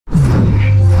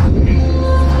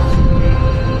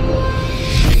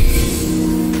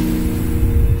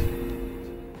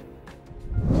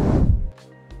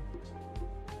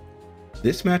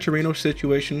This Matcherino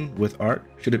situation with Art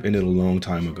should have ended a long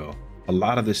time ago. A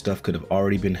lot of this stuff could have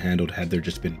already been handled had there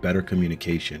just been better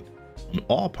communication on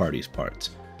all parties'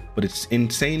 parts. But it's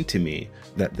insane to me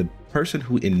that the person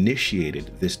who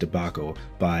initiated this debacle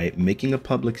by making a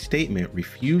public statement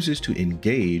refuses to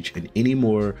engage in any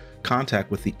more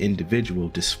contact with the individual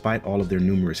despite all of their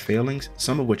numerous failings,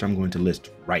 some of which I'm going to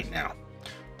list right now.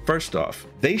 First off,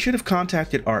 they should have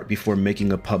contacted Art before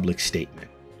making a public statement.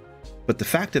 But the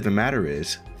fact of the matter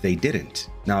is, they didn't.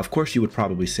 Now, of course, you would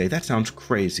probably say, that sounds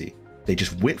crazy. They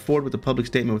just went forward with a public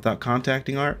statement without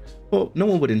contacting Art? Well, no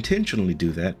one would intentionally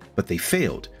do that, but they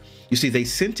failed. You see, they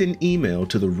sent an email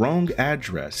to the wrong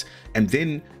address and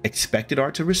then expected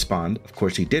Art to respond. Of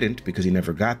course, he didn't because he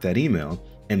never got that email.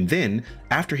 And then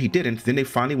after he didn't, then they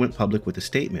finally went public with a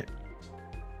statement.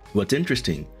 What's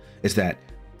interesting is that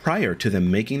prior to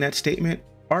them making that statement,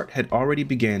 Art had already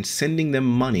began sending them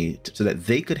money so that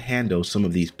they could handle some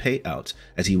of these payouts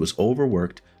as he was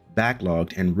overworked,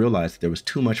 backlogged, and realized there was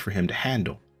too much for him to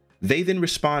handle. They then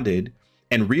responded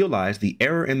and realized the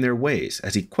error in their ways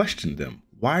as he questioned them.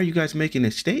 Why are you guys making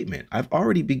a statement? I've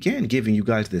already began giving you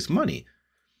guys this money.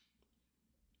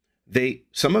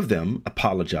 Some of them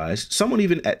apologized. Someone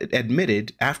even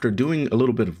admitted after doing a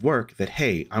little bit of work that,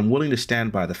 hey, I'm willing to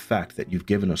stand by the fact that you've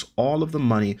given us all of the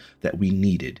money that we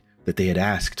needed, that they had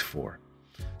asked for.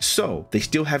 So they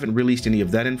still haven't released any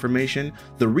of that information.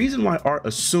 The reason why Art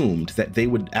assumed that they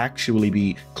would actually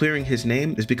be clearing his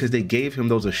name is because they gave him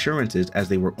those assurances as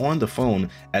they were on the phone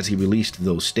as he released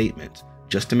those statements,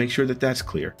 just to make sure that that's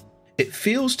clear. It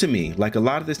feels to me like a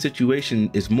lot of this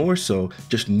situation is more so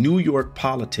just New York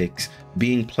politics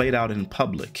being played out in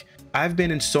public. I've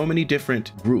been in so many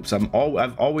different groups. I've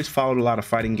always followed a lot of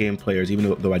fighting game players,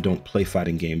 even though I don't play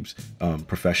fighting games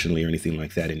professionally or anything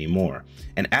like that anymore.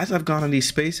 And as I've gone on these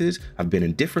spaces, I've been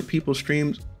in different people's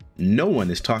streams. No one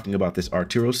is talking about this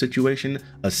Arturo situation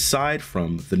aside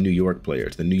from the New York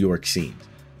players, the New York scene.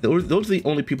 Those are the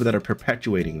only people that are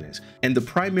perpetuating this. And the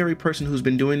primary person who's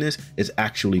been doing this is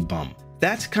actually Bum.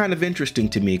 That's kind of interesting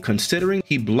to me, considering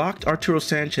he blocked Arturo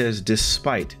Sanchez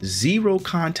despite zero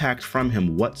contact from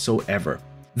him whatsoever.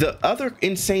 The other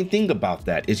insane thing about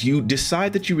that is you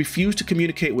decide that you refuse to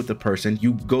communicate with the person,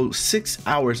 you go 6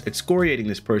 hours excoriating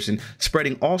this person,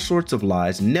 spreading all sorts of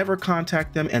lies, never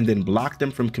contact them, and then block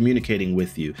them from communicating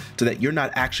with you so that you're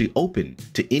not actually open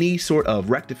to any sort of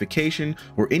rectification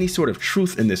or any sort of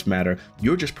truth in this matter.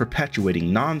 You're just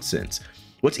perpetuating nonsense.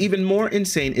 What's even more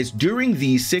insane is during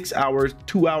these 6 hours,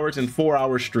 2 hours, and 4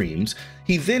 hour streams,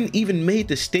 he then even made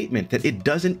the statement that it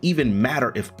doesn't even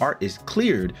matter if Art is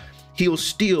cleared, he'll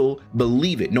still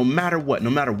believe it no matter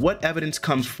what evidence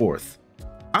comes forth.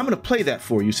 I'm gonna play that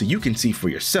for you so you can see for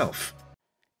yourself.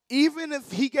 Even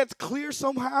if he gets clear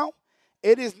somehow,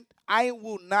 I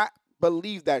will not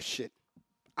believe that shit.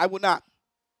 I will not.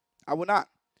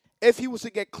 If he was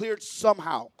to get cleared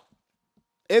somehow,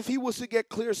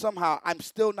 I'm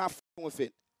still not f***ing with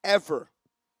it, ever.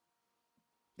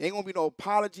 There ain't gonna be no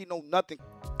apology, no nothing.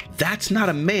 That's not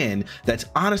a man that's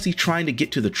honestly trying to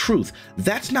get to the truth.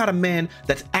 That's not a man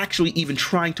that's actually even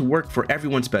trying to work for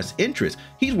everyone's best interest.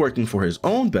 He's working for his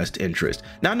own best interest.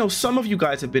 Now, I know some of you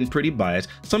guys have been pretty biased.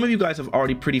 Some of you guys have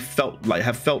already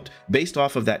have felt based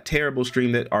off of that terrible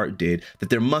stream that Art did that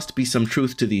there must be some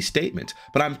truth to these statements.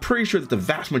 But I'm pretty sure that the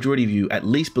vast majority of you at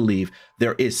least believe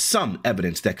there is some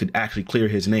evidence that could actually clear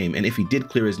his name. And if he did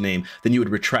clear his name, then you would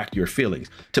retract your feelings.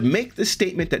 To make the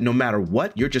statement that no matter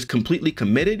what, you're just completely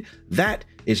committed, that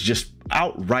is just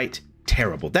outright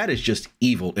terrible. That is just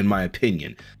evil, in my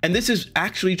opinion. And this is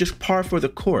actually just par for the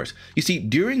course. You see,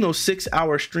 during those 6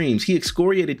 hour streams, he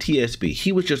excoriated TSB.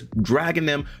 He was just dragging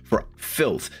them for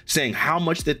filth, saying how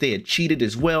much that they had cheated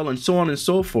as well, and so on and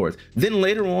so forth. Then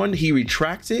later on, he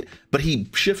retracts it, but he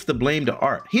shifts the blame to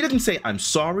Art. He doesn't say, I'm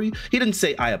sorry. He didn't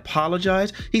say, I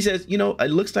apologize. He says, you know, it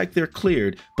looks like they're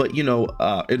cleared, but you know,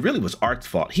 it really was Art's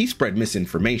fault. He spread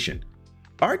misinformation.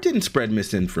 Art didn't spread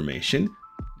misinformation.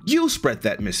 You spread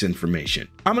that misinformation.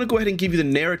 I'm gonna go ahead and give you the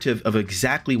narrative of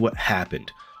exactly what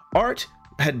happened. Art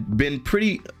had been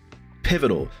pretty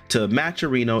pivotal to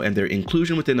Matcherino and their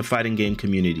inclusion within the fighting game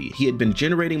community. He had been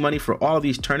generating money for all of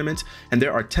these tournaments, and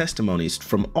there are testimonies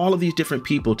from all of these different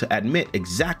people to admit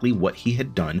exactly what he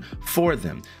had done for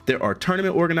them. There are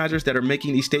tournament organizers that are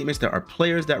making these statements. There are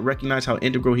players that recognize how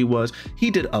integral he was.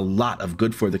 He did a lot of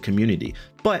good for the community,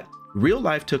 but real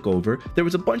life took over. There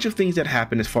was a bunch of things that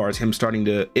happened as far as him starting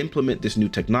to implement this new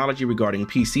technology regarding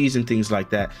PCs and things like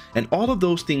that, and all of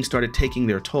those things started taking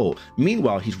their toll.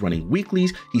 Meanwhile, he's running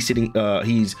weeklies,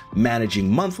 he's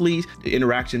managing monthlies,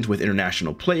 interactions with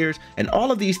international players, and all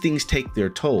of these things take their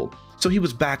toll. So he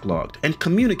was backlogged and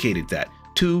communicated that.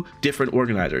 2 different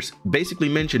organizers, basically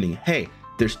mentioning, hey,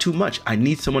 there's too much. I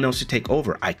need someone else to take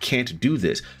over. I can't do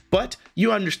this. But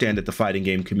you understand that the fighting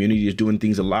game community is doing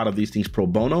a lot of these things pro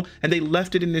bono, and they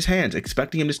left it in his hands,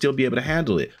 expecting him to still be able to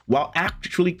handle it, while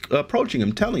actually approaching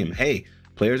him, telling him, hey,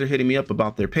 players are hitting me up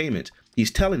about their payments. He's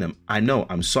telling them, I know,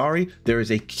 I'm sorry, there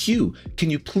is a queue.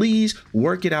 Can you please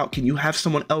work it out? Can you have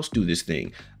someone else do this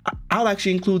thing? I'll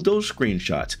actually include those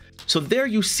screenshots. So there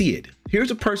you see it. Here's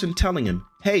a person telling him,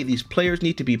 hey, these players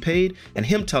need to be paid, and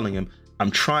him telling him, I'm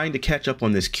trying to catch up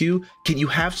on this queue. Can you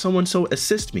have someone so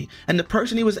assist me? And the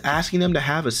person he was asking them to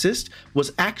have assist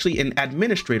was actually an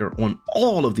administrator on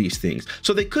all of these things.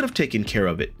 So they could have taken care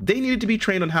of it. They needed to be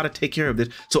trained on how to take care of this,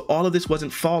 so all of this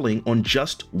wasn't falling on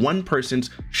just one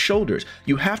person's shoulders.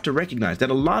 You have to recognize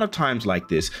that a lot of times like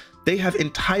this, they have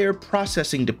entire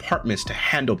processing departments to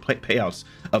handle payouts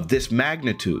of this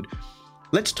magnitude.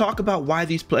 Let's talk about why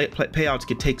these payouts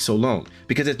can take so long,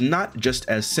 because it's not just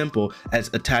as simple as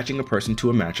attaching a person to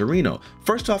a Matcherino.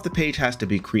 First off, the page has to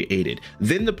be created.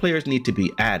 Then the players need to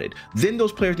be added. Then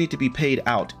those players need to be paid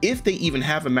out if they even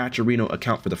have a Matcherino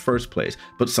account for the first place,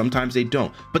 but sometimes they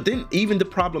don't. But then even the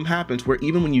problem happens where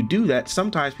even when you do that,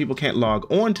 sometimes people can't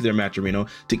log on to their Matcherino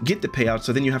to get the payout,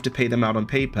 so then you have to pay them out on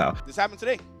PayPal. This happened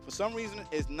today. For some reason,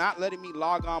 it's not letting me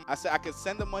log on. I said I could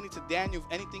send the money to Daniel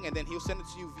if anything, and then he'll send it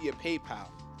to you via PayPal.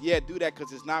 Yeah, do that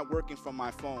because it's not working from my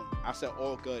phone. I said,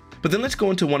 all good. But then let's go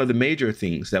into one of the major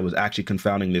things that was actually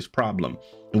confounding this problem,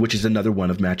 which is another one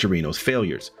of Matcherino's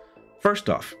failures. First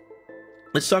off,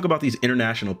 let's talk about these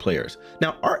international players.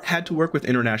 Now, Art had to work with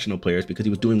international players because he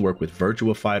was doing work with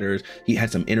virtual fighters. He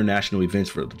had some international events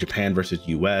for Japan versus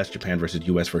US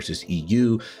versus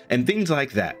EU, and things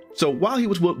like that. So while he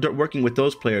was working with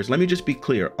those players, let me just be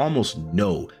clear, almost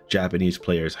no Japanese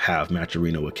players have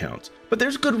Matcherino accounts. But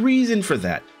there's good reason for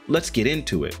that. Let's get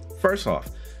into it. First off,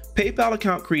 PayPal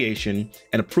account creation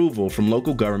and approval from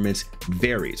local governments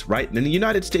varies, right? In the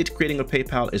United States, creating a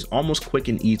PayPal is almost quick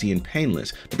and easy and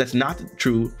painless, but that's not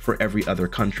true for every other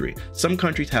country. Some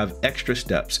countries have extra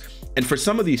steps, and for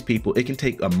some of these people, it can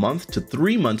take a month to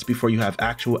 3 months before you have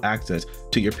actual access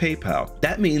to your PayPal.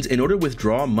 That means in order to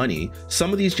withdraw money,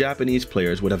 some of these Japanese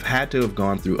players would have had to have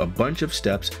gone through a bunch of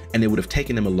steps, and it would have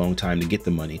taken them a long time to get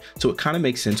the money. So it kind of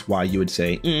makes sense why you would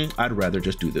say, I'd rather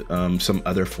just do some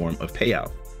other form of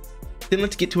payout. Then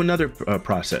let's get to another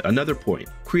point.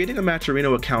 Creating a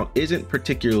Matcherino account isn't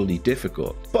particularly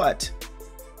difficult, but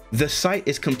the site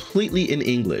is completely in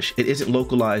English. It isn't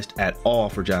localized at all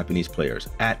for Japanese players,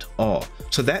 at all.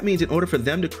 So that means in order for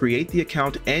them to create the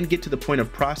account and get to the point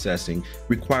of processing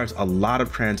requires a lot of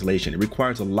translation. It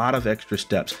requires a lot of extra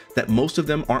steps that most of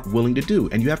them aren't willing to do.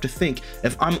 And you have to think,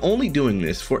 if I'm only doing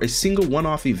this for a single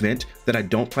one-off event that I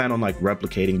don't plan on like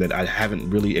replicating, that I haven't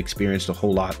really experienced a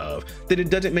whole lot of, then it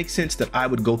doesn't make sense that I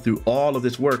would go through all of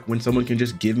this work when someone can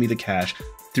just give me the cash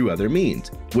through other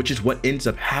means, which is what ends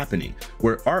up happening,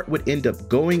 where Art would end up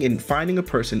going and finding a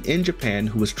person in Japan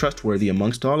who was trustworthy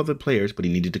amongst all of the players, but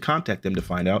he needed to contact them to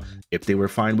find out if they were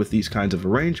fine with these kinds of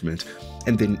arrangements,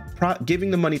 and then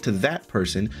giving the money to that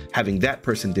person, having that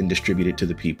person then distribute it to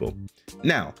the people.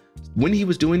 Now, when he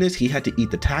was doing this, he had to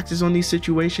eat the taxes on these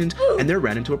situations, and there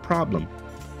ran into a problem.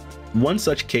 One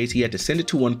such case, he had to send it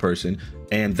to one person,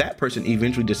 and that person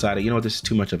eventually decided, you know what, this is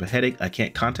too much of a headache. I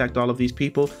can't contact all of these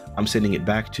people. I'm sending it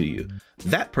back to you.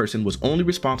 That person was only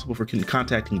responsible for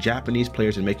contacting Japanese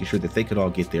players and making sure that they could all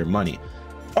get their money.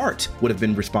 Art would have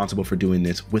been responsible for doing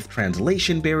this with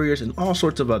translation barriers and all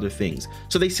sorts of other things.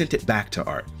 So they sent it back to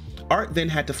Art. Art then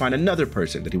had to find another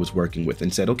person that he was working with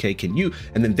and said, okay, can you?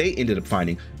 And then they ended up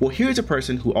finding, well, here's a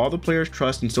person who all the players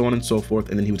trust and so on and so forth.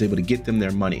 And then he was able to get them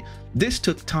their money. This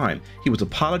took time. He was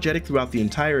apologetic throughout the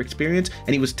entire experience,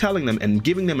 and he was telling them and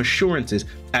giving them assurances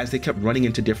as they kept running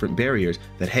into different barriers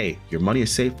that, hey, your money is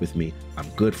safe with me. I'm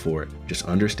good for it. Just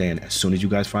understand, as soon as you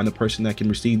guys find the person that can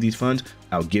receive these funds,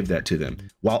 I'll give that to them.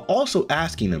 While also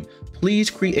asking them, please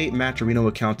create Matcherino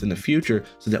accounts in the future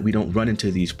so that we don't run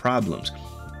into these problems.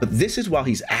 But this is while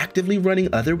he's actively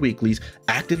running other weeklies,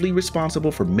 actively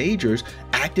responsible for majors,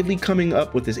 actively coming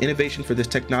up with this innovation for this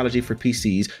technology for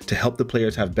PCs to help the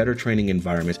players have better training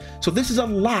environments. So this is a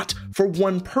lot for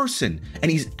one person,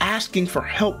 and he's asking for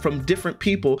help from different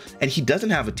people, and he doesn't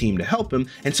have a team to help him,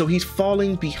 and so he's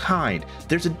falling behind.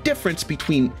 There's a difference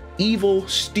between evil,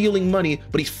 stealing money,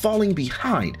 but he's falling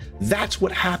behind. That's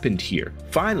what happened here.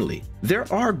 Finally, there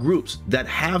are groups that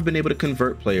have been able to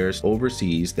convert players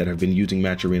overseas that have been using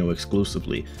Matcherino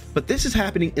exclusively, but this is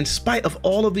happening in spite of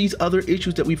all of these other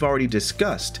issues that we've already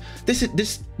discussed.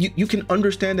 You can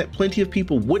understand that plenty of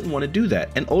people wouldn't want to do that,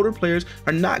 and older players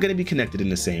are not going to be connected in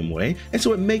the same way, and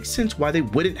so it makes sense why they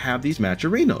wouldn't have these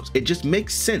Matcherinos. It just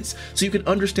makes sense. So you can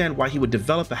understand why he would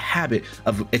develop a habit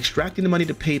of extracting the money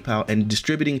to PayPal and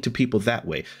distributing to people that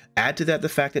way. Add to that the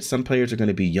fact that some players are going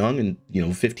to be young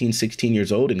and 15, 16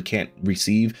 years old and can't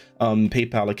receive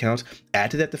PayPal accounts.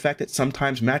 Add to that the fact that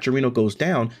sometimes Matcherino goes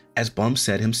down, as Bum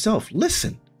said himself.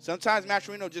 Listen. Sometimes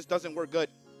Matcherino just doesn't work good.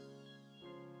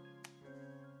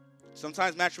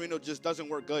 Sometimes Matcherino just doesn't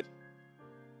work good.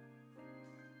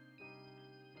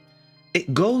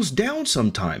 It goes down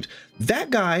sometimes.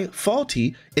 That guy,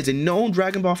 Faulty, is a known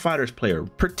Dragon Ball FighterZ player,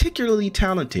 particularly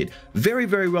talented, very,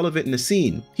 very relevant in the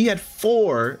scene. He had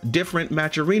 4 different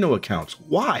Matcherino accounts.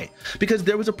 Why? Because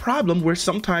there was a problem where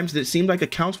sometimes it seemed like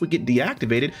accounts would get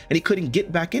deactivated and he couldn't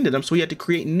get back into them, so he had to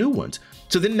create new ones.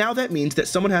 So then now that means that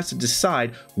someone has to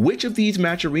decide which of these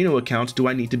Matcherino accounts do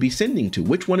I need to be sending to?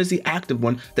 Which one is the active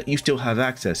one that you still have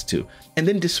access to? And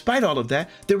then despite all of that,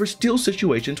 there were still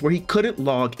situations where he couldn't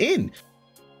log in.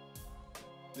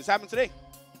 This happened today.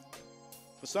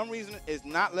 For some reason, it's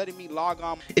not letting me log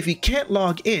on. If he can't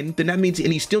log in, then that means,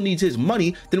 and he still needs his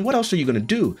money, then what else are you going to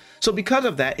do? So because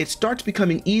of that, it starts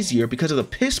becoming easier because of the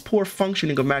piss poor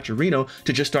functioning of Matcherino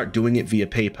to just start doing it via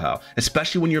PayPal,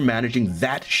 especially when you're managing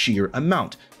that sheer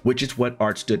amount, which is what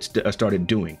Art started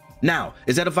doing. Now,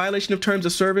 is that a violation of terms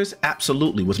of service?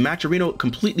 Absolutely. Was Matcherino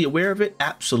completely aware of it?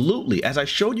 Absolutely. As I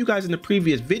showed you guys in the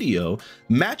previous video,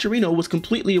 Matcherino was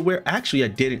completely aware. Actually, I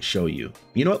didn't show you.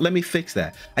 You know what? Let me fix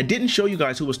that. I didn't show you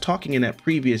guys who was talking in that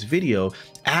previous video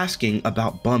asking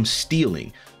about Bum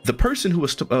stealing. The person who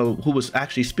was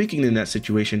actually speaking in that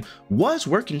situation was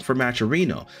working for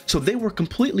Matcherino, so they were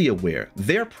completely aware.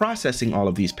 They're processing all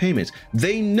of these payments.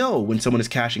 They know when someone is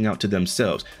cashing out to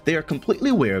themselves. They are completely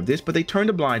aware of this, but they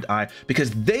turned a blind eye because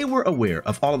they were aware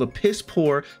of all of the piss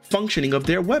poor functioning of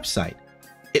their website.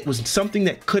 It was something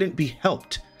that couldn't be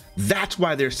helped. That's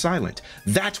why they're silent.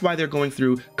 That's why they're going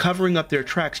through covering up their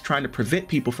tracks, trying to prevent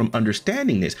people from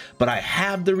understanding this. But I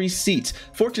have the receipts.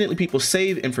 Fortunately, people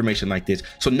save information like this.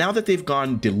 So now that they've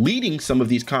gone deleting some of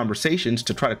these conversations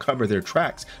to try to cover their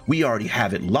tracks, we already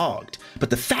have it logged. But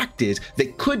the fact is, they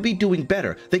could be doing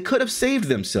better. They could have saved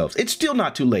themselves. It's still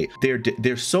not too late.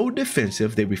 They're so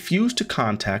defensive. They refuse to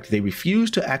contact. They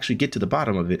refuse to actually get to the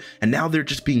bottom of it. And now they're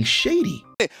just being shady.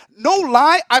 No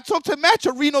lie, I talked to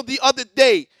Matcherino the other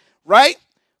day. Right?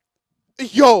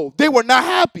 Yo, they were not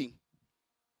happy.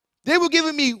 They were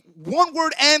giving me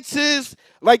one-word answers.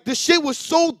 Like, the shit was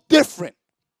so different.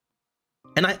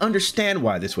 And I understand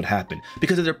why this would happen,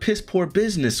 because of their piss-poor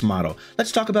business model.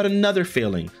 Let's talk about another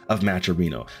failing of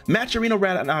Matcherino. Matcherino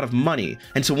ran out of money,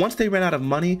 and so once they ran out of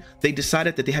money, they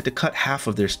decided that they had to cut half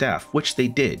of their staff, which they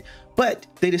did. But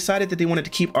they decided that they wanted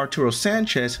to keep Arturo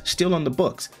Sanchez still on the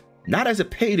books. Not as a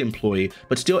paid employee,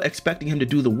 but still expecting him to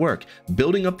do the work,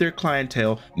 building up their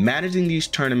clientele, managing these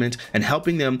tournaments, and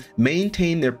helping them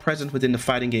maintain their presence within the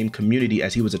fighting game community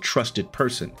as he was a trusted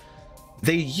person.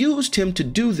 They used him to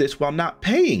do this while not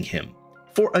paying him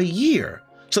for a year.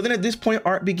 So then at this point,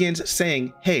 Art begins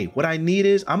saying, hey, what I need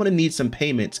is, I'm gonna need some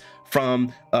payments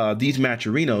from these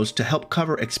Matcherinos to help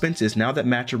cover expenses now that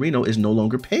Matcherino is no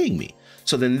longer paying me.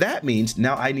 So then that means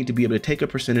now I need to be able to take a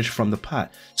percentage from the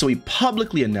pot. So he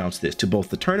publicly announced this to both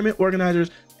the tournament organizers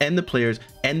and the players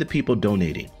and the people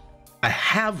donating. I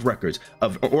have records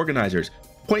of organizers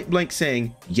point blank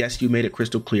saying, yes, you made it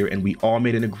crystal clear and we all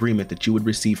made an agreement that you would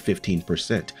receive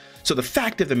 15%. So the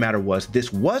fact of the matter was,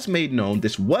 this was made known,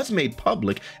 this was made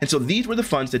public, and so these were the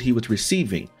funds that he was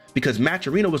receiving, because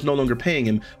Matcherino was no longer paying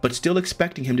him, but still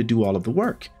expecting him to do all of the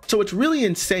work. So it's really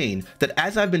insane that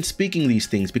as I've been speaking these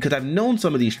things, because I've known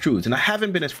some of these truths, and I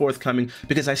haven't been as forthcoming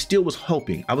because I still was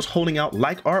hoping, I was holding out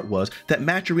like Art was, that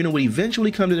Matcherino would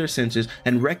eventually come to their senses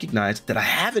and recognize that I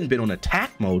haven't been on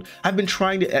attack mode. I've been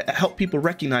trying to help people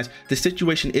recognize the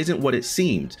situation isn't what it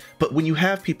seems. But when you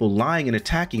have people lying and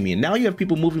attacking me, and now you have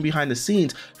people moving behind the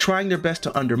scenes trying their best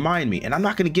to undermine me, and I'm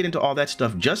not going to get into all that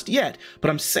stuff just yet, but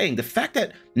I'm saying the fact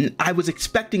that I was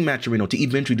expecting Matcherino to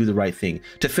eventually do the right thing,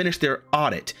 to finish their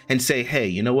audit and say, hey,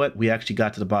 you know what? We actually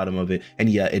got to the bottom of it. And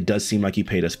yeah, it does seem like he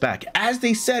paid us back. As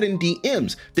they said in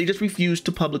DMs, they just refused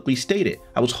to publicly state it.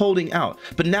 I was holding out.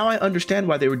 But now I understand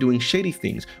why they were doing shady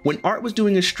things. When Art was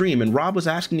doing a stream and Rob was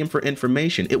asking him for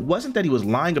information, it wasn't that he was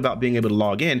lying about being able to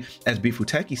log in, as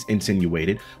Bifuteki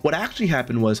insinuated. What actually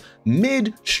happened was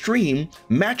mid-stream,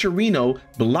 Matcherino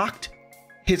blocked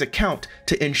his account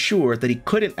to ensure that he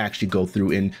couldn't actually go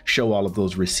through and show all of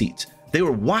those receipts. They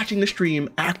were watching the stream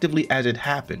actively as it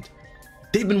happened.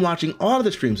 They've been watching all of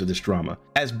the streams of this drama.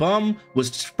 As Bum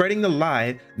was spreading the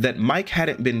lie that Mike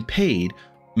hadn't been paid,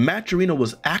 Matcherino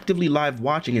was actively live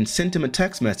watching and sent him a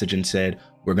text message and said,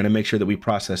 "We're going to make sure that we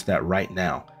process that right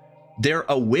now." They're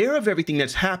aware of everything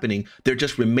that's happening. They're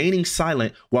just remaining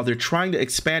silent while they're trying to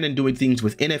expand and doing things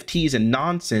with NFTs and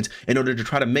nonsense in order to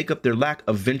try to make up their lack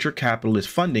of venture capitalist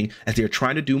funding as they're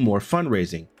trying to do more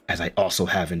fundraising, as I also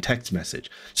have in text message.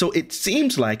 So it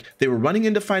seems like they were running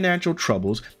into financial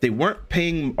troubles. They weren't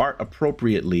paying art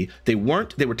appropriately. They were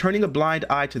turning a blind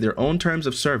eye to their own terms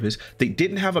of service. They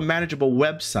didn't have a manageable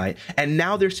website. And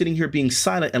now they're sitting here being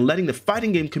silent and letting the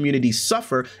fighting game community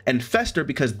suffer and fester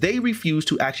because they refuse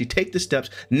to actually take the steps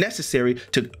necessary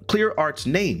to clear Art's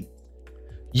name.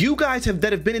 You guys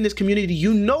that have been in this community,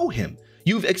 you know him.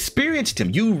 You've experienced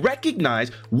him. You recognize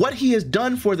what he has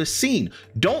done for the scene.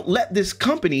 Don't let this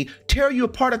company tear you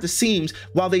apart at the seams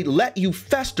while they let you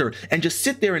fester and just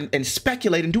sit there and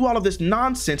speculate and do all of this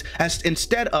nonsense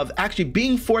instead of actually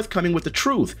being forthcoming with the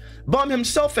truth. Bum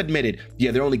himself admitted, yeah,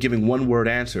 they're only giving one-word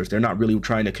answers. They're not really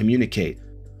trying to communicate.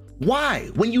 Why?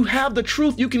 When you have the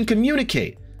truth, you can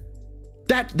communicate.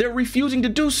 That they're refusing to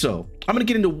do so. I'm going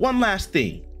to get into one last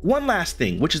thing,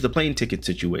 which is the plane ticket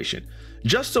situation.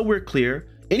 Just so we're clear,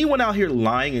 anyone out here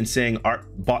lying and saying Art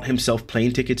bought himself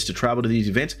plane tickets to travel to these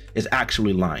events is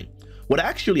actually lying. What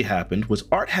actually happened was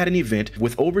Art had an event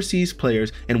with overseas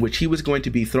players in which he was going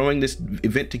to be throwing this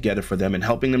event together for them and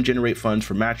helping them generate funds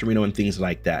for Matcherino and things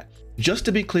like that. Just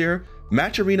to be clear,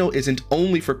 Matcherino isn't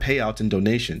only for payouts and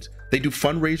donations. They do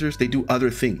fundraisers, they do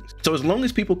other things. So as long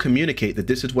as people communicate that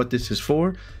this is what this is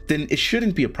for, then it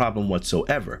shouldn't be a problem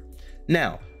whatsoever.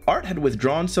 Now, Art had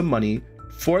withdrawn some money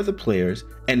for the players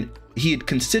and he had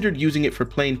considered using it for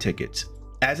plane tickets.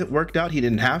 As it worked out, he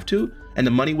didn't have to, and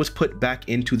the money was put back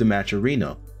into the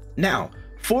Matcherino. Now,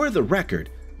 for the record,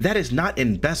 that is not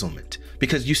embezzlement,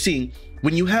 because you see,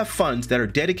 when you have funds that are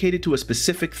dedicated to a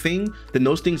specific thing, then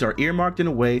those things are earmarked in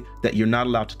a way that you're not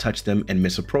allowed to touch them and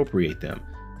misappropriate them.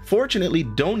 Fortunately,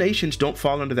 donations don't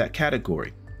fall under that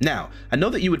category. Now, I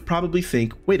know that you would probably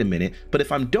think, wait a minute, but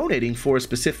if I'm donating for a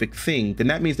specific thing, then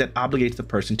that means that obligates the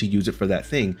person to use it for that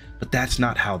thing, but that's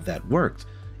not how that works.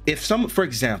 For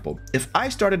example, if I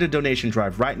started a donation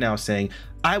drive right now saying,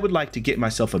 I would like to get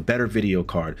myself a better video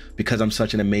card because I'm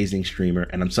such an amazing streamer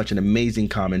and I'm such an amazing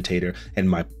commentator and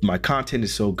my content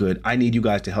is so good, I need you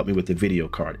guys to help me with the video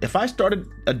card. If I started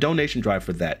a donation drive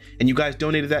for that and you guys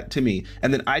donated that to me,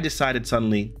 and then I decided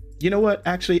suddenly, you know what,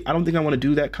 actually, I don't think I want to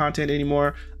do that content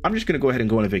anymore. I'm just going to go ahead and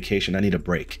go on a vacation. I need a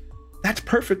break. That's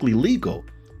perfectly legal.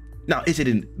 Now, is it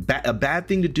a bad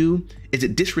thing to do? Is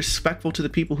it disrespectful to the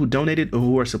people who donated or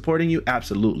who are supporting you?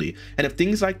 Absolutely. And if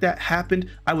things like that happened,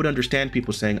 I would understand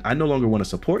people saying, I no longer want to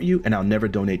support you and I'll never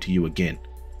donate to you again.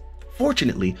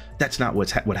 Fortunately, that's not what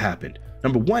happened.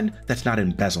 Number one, that's not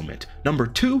embezzlement. Number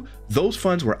two, those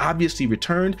funds were obviously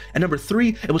returned. And number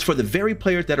three, it was for the very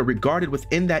players that are regarded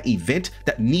within that event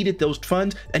that needed those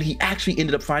funds, and he actually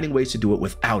ended up finding ways to do it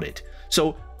without it.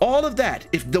 So all of that,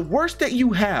 if the worst that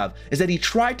you have is that he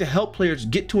tried to help players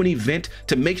get to an event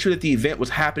to make sure that the event was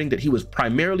happening, that he was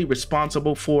primarily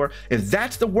responsible for, if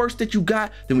that's the worst that you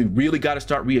got, then we really got to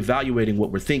start reevaluating what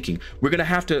we're thinking. We're going to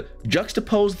have to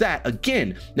juxtapose that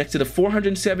again next to the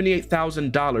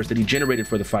 $478,000 that he generated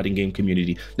for the fighting game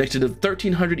community, next to the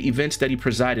 1,300 events that he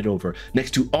presided over,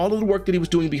 next to all of the work that he was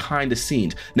doing behind the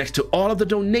scenes, next to all of the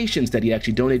donations that he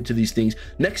actually donated to these things,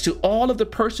 next to all of the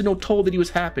personal toll that he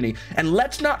was happening. And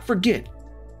let's not forget,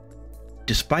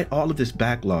 despite all of this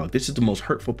backlog, this is the most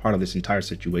hurtful part of this entire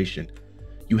situation.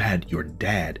 You had your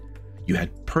dad, you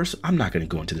had I'm not going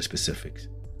to go into the specifics.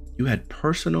 You had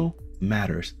personal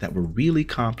matters that were really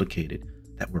complicated,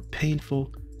 that were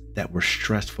painful, that were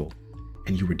stressful,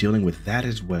 and you were dealing with that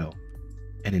as well.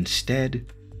 And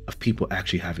instead of people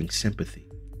actually having sympathy,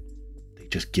 they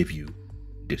just give you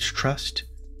distrust,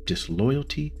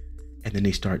 disloyalty, and then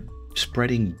they start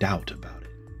spreading doubt about it.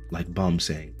 Like Bum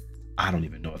saying, I don't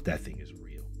even know if that thing is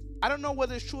real. I don't know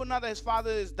whether it's true or not that his father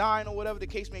is dying or whatever the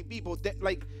case may be, but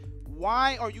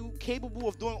why are you capable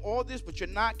of doing all this, but you're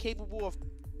not capable of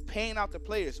paying out the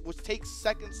players, which takes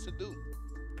seconds to do?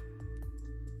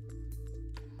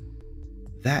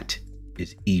 That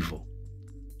is evil.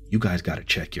 You guys got to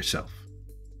check yourself.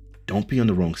 Don't be on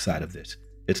the wrong side of this.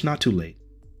 It's not too late.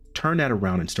 Turn that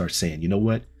around and start saying, you know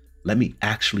what? Let me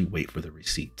actually wait for the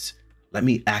receipts. Let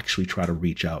me actually try to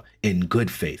reach out in good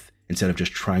faith instead of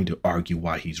just trying to argue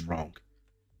why he's wrong.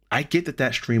 I get that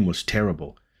that stream was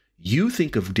terrible. You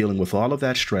think of dealing with all of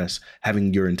that stress,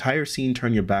 having your entire scene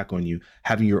turn your back on you,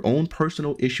 having your own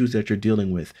personal issues that you're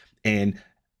dealing with, and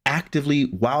actively,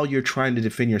 while you're trying to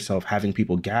defend yourself, having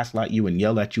people gaslight you and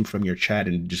yell at you from your chat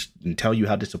and tell you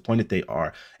how disappointed they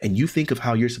are. And you think of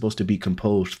how you're supposed to be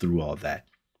composed through all that.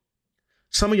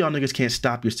 Some of y'all niggas can't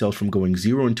stop yourselves from going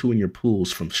 0-2 in your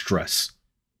pools from stress.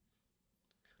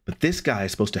 But this guy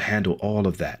is supposed to handle all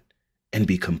of that and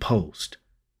be composed.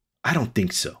 I don't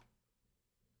think so.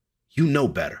 You know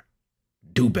better.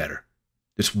 Do better.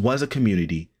 This was a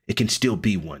community. It can still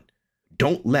be one.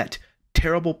 Don't let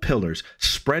terrible pillars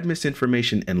spread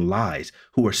misinformation and lies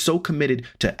who are so committed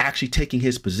to actually taking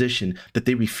his position that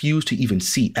they refuse to even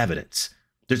see evidence.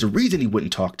 There's a reason he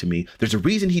wouldn't talk to me. There's a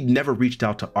reason he'd never reached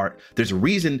out to Art. There's a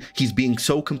reason he's being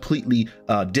so completely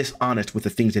dishonest with the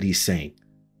things that he's saying.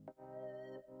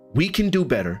 We can do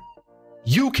better.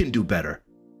 You can do better.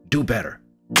 Do better.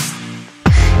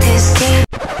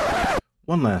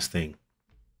 One last thing.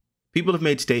 People have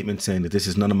made statements saying that this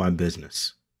is none of my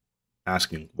business.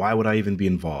 Asking, why would I even be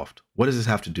involved? What does this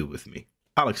have to do with me?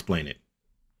 I'll explain it.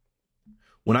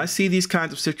 When I see these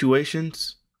kinds of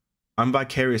situations, I'm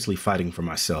vicariously fighting for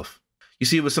myself. You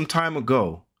see, it was some time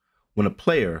ago when a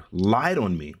player lied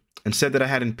on me and said that I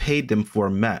hadn't paid them for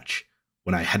a match,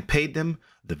 when I had paid them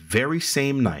the very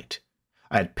same night.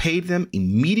 I had paid them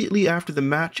immediately after the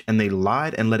match, and they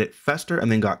lied and let it fester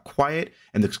and then got quiet,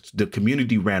 and the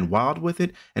community ran wild with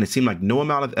it, and it seemed like no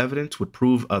amount of evidence would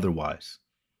prove otherwise.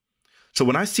 So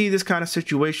when I see this kind of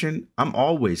situation, I'm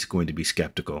always going to be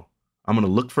skeptical. I'm going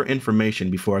to look for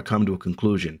information before I come to a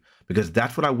conclusion, because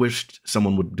that's what I wished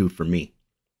someone would do for me.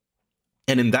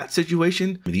 And in that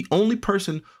situation, the only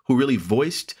person who really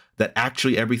voiced that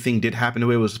actually everything did happen the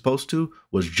way it was supposed to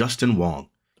was Justin Wong.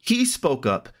 He spoke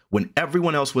up when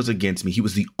everyone else was against me. He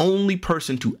was the only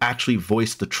person to actually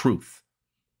voice the truth.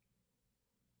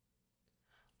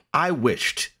 I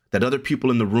wished that other people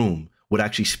in the room would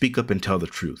actually speak up and tell the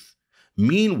truth.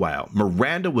 Meanwhile,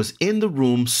 Miranda was in the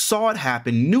room, saw it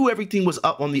happen, knew everything was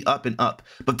up on the up and up,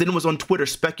 but then was on Twitter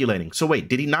speculating. So wait,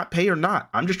 did he not pay or not?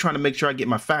 I'm just trying to make sure I get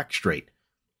my facts straight.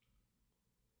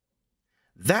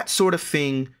 That sort of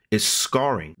thing is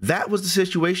scarring. That was the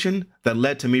situation that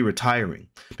led to me retiring,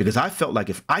 because I felt like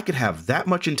if I could have that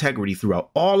much integrity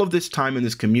throughout all of this time in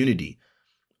this community,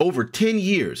 over 10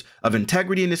 years of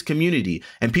integrity in this community,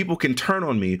 and people can turn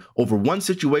on me over one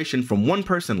situation from one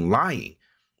person lying,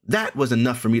 that was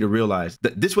enough for me to realize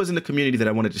that this wasn't a community that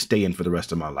I wanted to stay in for the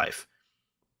rest of my life.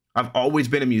 I've always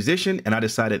been a musician, and I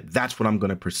decided that's what I'm going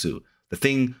to pursue, the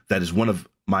thing that is one of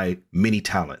my many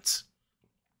talents.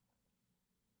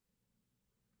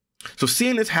 So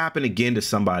seeing this happen again to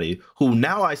somebody who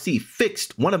now I see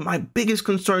fixed one of my biggest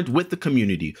concerns with the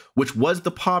community, which was the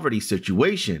poverty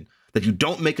situation, that you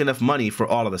don't make enough money for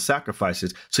all of the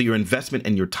sacrifices, so your investment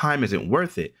and your time isn't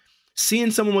worth it.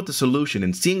 Seeing someone with the solution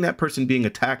and seeing that person being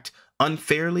attacked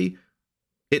unfairly,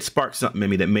 it sparked something in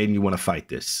me that made me want to fight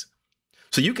this.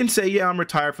 So you can say, yeah, I'm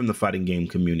retired from the fighting game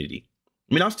community.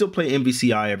 I mean, I'll still play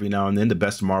MVCI every now and then, the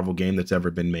best Marvel game that's ever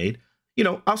been made. You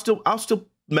know, I'll still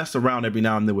mess around every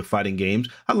now and then with fighting games.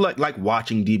 I like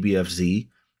watching DBFZ.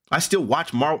 I still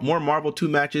watch more Marvel 2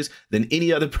 matches than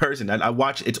any other person. I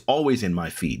watch, it's always in my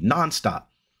feed, nonstop.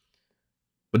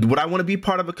 But would I want to be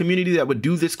part of a community that would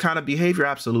do this kind of behavior?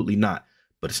 Absolutely not.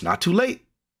 But it's not too late.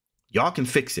 Y'all can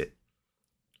fix it.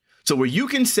 So where you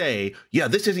can say, yeah,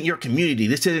 this isn't your community,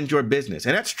 this isn't your business.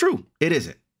 And that's true, it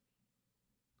isn't.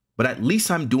 But at least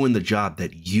I'm doing the job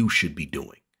that you should be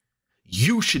doing.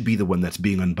 You should be the one that's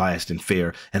being unbiased and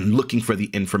fair and looking for the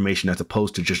information, as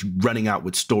opposed to just running out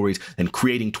with stories and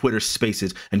creating Twitter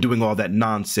spaces and doing all that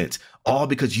nonsense, all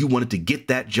because you wanted to get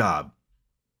that job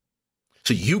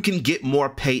so you can get more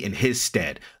pay in his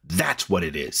stead. That's what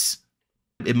it is.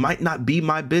 It might not be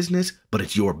my business, but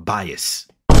it's your bias.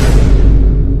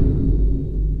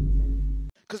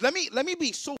 Because let me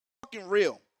be so fucking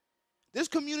real. This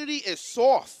community is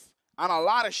soft on a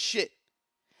lot of shit.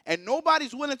 And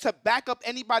nobody's willing to back up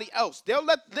anybody else. They'll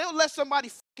let somebody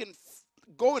fucking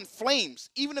go in flames,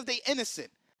 even if they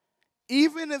innocent.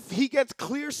 Even if he gets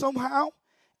clear somehow,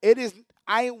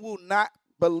 I will not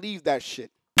believe that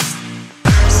shit.